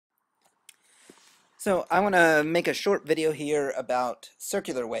So I want to make a short video here about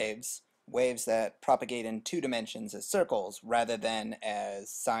circular waves, waves that propagate in two dimensions as circles rather than as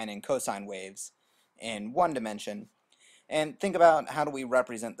sine and cosine waves in one dimension, and think about how do we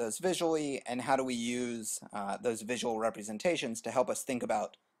represent those visually and how do we use those visual representations to help us think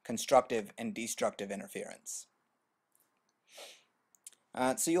about constructive and destructive interference.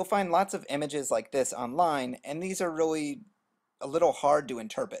 So you'll find lots of images like this online, and these are really a little hard to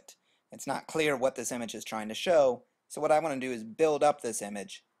interpret. It's not clear what this image is trying to show, so what I want to do is build up this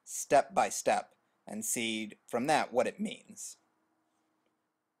image step by step and see from that what it means.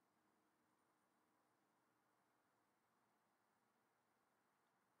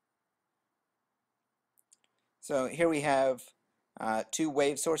 So here we have two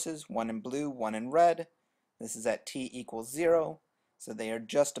wave sources, one in blue, one in red. This is at t equals 0, so they are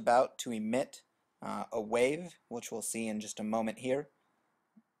just about to emit a wave, which we'll see in just a moment here.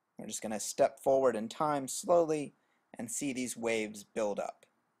 We're just going to step forward in time slowly and see these waves build up.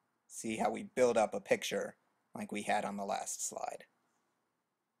 See how we build up a picture like we had on the last slide.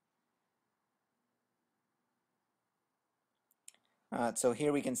 So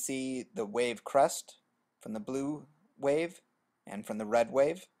here we can see the wave crest from the blue wave and from the red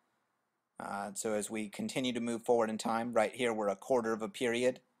wave. So as we continue to move forward in time, right here we're a quarter of a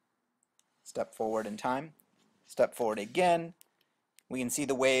period. Step forward in time, step forward again. We can see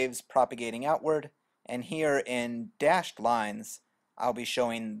the waves propagating outward, and here in dashed lines I'll be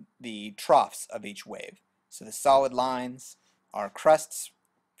showing the troughs of each wave. So the solid lines are crests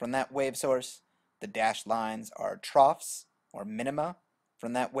from that wave source, the dashed lines are troughs or minima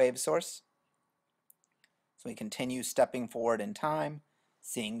from that wave source. So we continue stepping forward in time,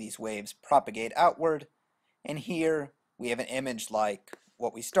 seeing these waves propagate outward, and here we have an image like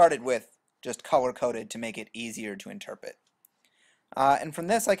what we started with, just color-coded to make it easier to interpret. And from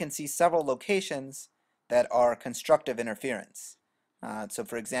this I can see several locations that are constructive interference. So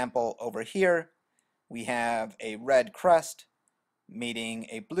for example, over here we have a red crest meeting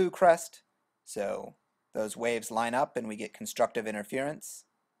a blue crest, so those waves line up and we get constructive interference.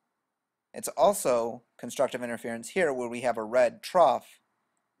 It's also constructive interference here where we have a red trough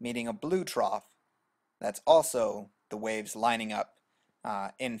meeting a blue trough. That's also the waves lining up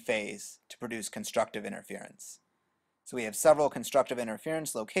in phase to produce constructive interference. So we have several constructive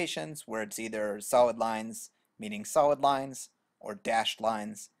interference locations where it's either solid lines meeting solid lines or dashed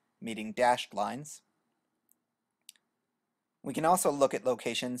lines meeting dashed lines. We can also look at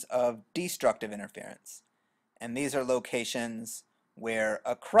locations of destructive interference, and these are locations where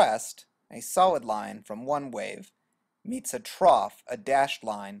a crest, a solid line from one wave, meets a trough, a dashed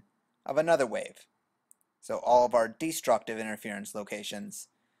line, of another wave. So all of our destructive interference locations,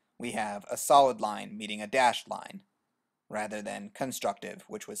 we have a solid line meeting a dashed line, rather than constructive,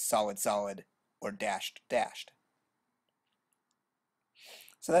 which was solid-solid or dashed-dashed.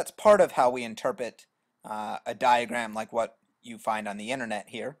 So that's part of how we interpret a diagram like what you find on the internet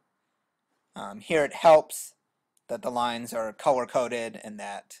here. Here it helps that the lines are color-coded and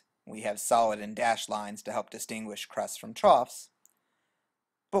that we have solid and dashed lines to help distinguish crests from troughs.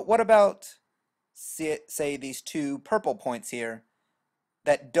 But what about, say, these two purple points here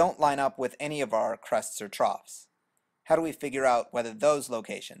that don't line up with any of our crests or troughs? How do we figure out whether those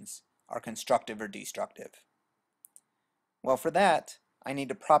locations are constructive or destructive? Well, for that, I need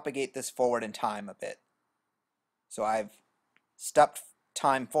to propagate this forward in time a bit. So I've stepped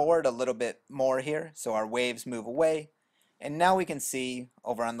time forward a little bit more here, so our waves move away, and now we can see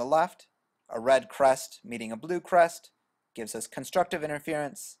over on the left, a red crest meeting a blue crest gives us constructive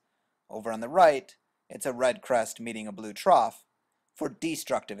interference. Over on the right, it's a red crest meeting a blue trough for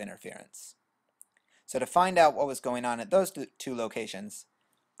destructive interference. So to find out what was going on at those two locations,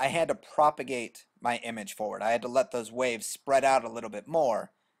 I had to propagate my image forward. I had to let those waves spread out a little bit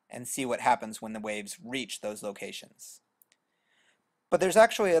more and see what happens when the waves reach those locations. But there's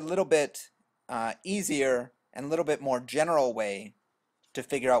actually a little bit easier and a little bit more general way to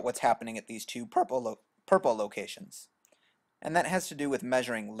figure out what's happening at these two purple locations. And that has to do with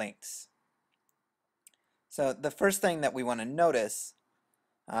measuring lengths. So the first thing that we want to notice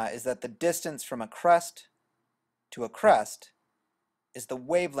is that the distance from a crest to a crest is the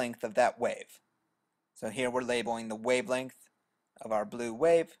wavelength of that wave. So here we're labeling the wavelength of our blue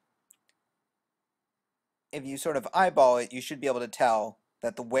wave. If you sort of eyeball it, you should be able to tell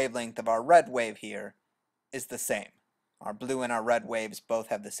that the wavelength of our red wave here is the same. Our blue and our red waves both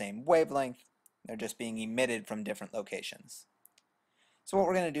have the same wavelength. They're just being emitted from different locations. So what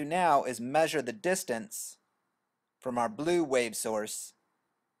we're going to do now is measure the distance from our blue wave source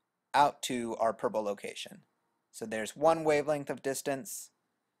out to our purple location. So there's one wavelength of distance,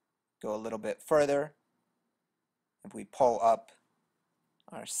 Go a little bit further. If we pull up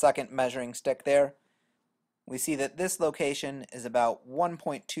our second measuring stick there, we see that this location is about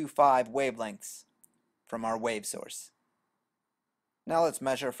 1.25 wavelengths from our wave source. Now let's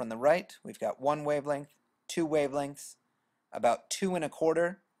measure from the right. We've got 1 wavelength, 2 wavelengths, about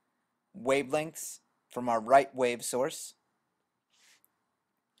 2.25 wavelengths from our right wave source.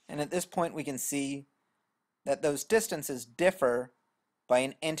 And at this point we can see that those distances differ by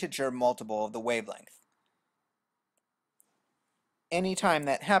an integer multiple of the wavelength. Anytime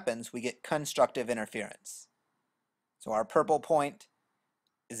that happens, we get constructive interference. So our purple point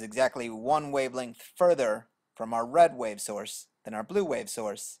is exactly 1 wavelength further from our red wave source than our blue wave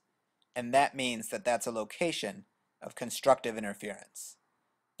source, and that means that that's a location of constructive interference,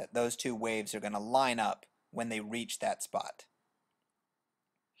 that those two waves are going to line up when they reach that spot.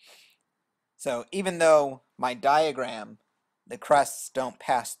 So even though my diagram, the crests don't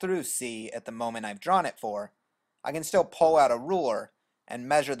pass through C at the moment I've drawn it for, I can still pull out a ruler and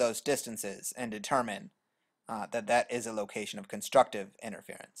measure those distances and determine that that is a location of constructive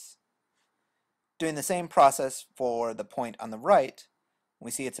interference. Doing the same process for the point on the right, we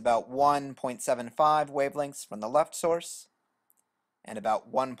see it's about 1.75 wavelengths from the left source and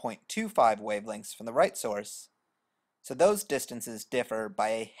about 1.25 wavelengths from the right source. So those distances differ by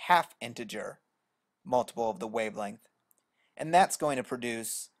a half integer multiple of the wavelength, and that's going to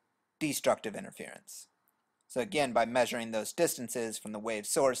produce destructive interference. So again, by measuring those distances from the wave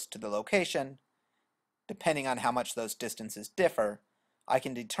source to the location, depending on how much those distances differ, I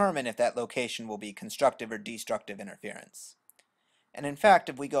can determine if that location will be constructive or destructive interference. And in fact,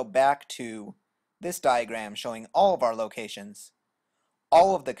 if we go back to this diagram showing all of our locations,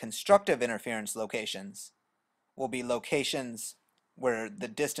 all of the constructive interference locations will be locations where the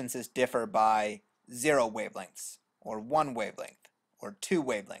distances differ by 0 wavelengths, or 1 wavelength, or 2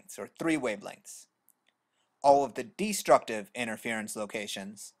 wavelengths, or 3 wavelengths. All of the destructive interference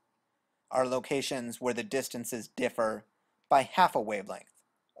locations are locations where the distances differ by half a wavelength,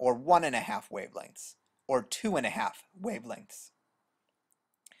 or 1.5 wavelengths, or 2.5 wavelengths.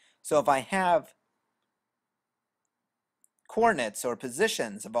 So if I have coordinates or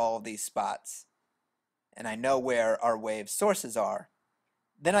positions of all of these spots, and I know where our wave sources are,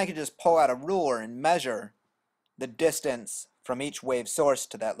 then I can just pull out a ruler and measure the distance from each wave source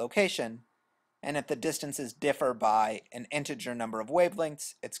to that location, and if the distances differ by an integer number of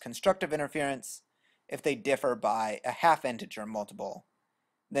wavelengths, it's constructive interference. If they differ by a half integer multiple,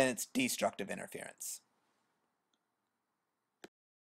 then it's destructive interference.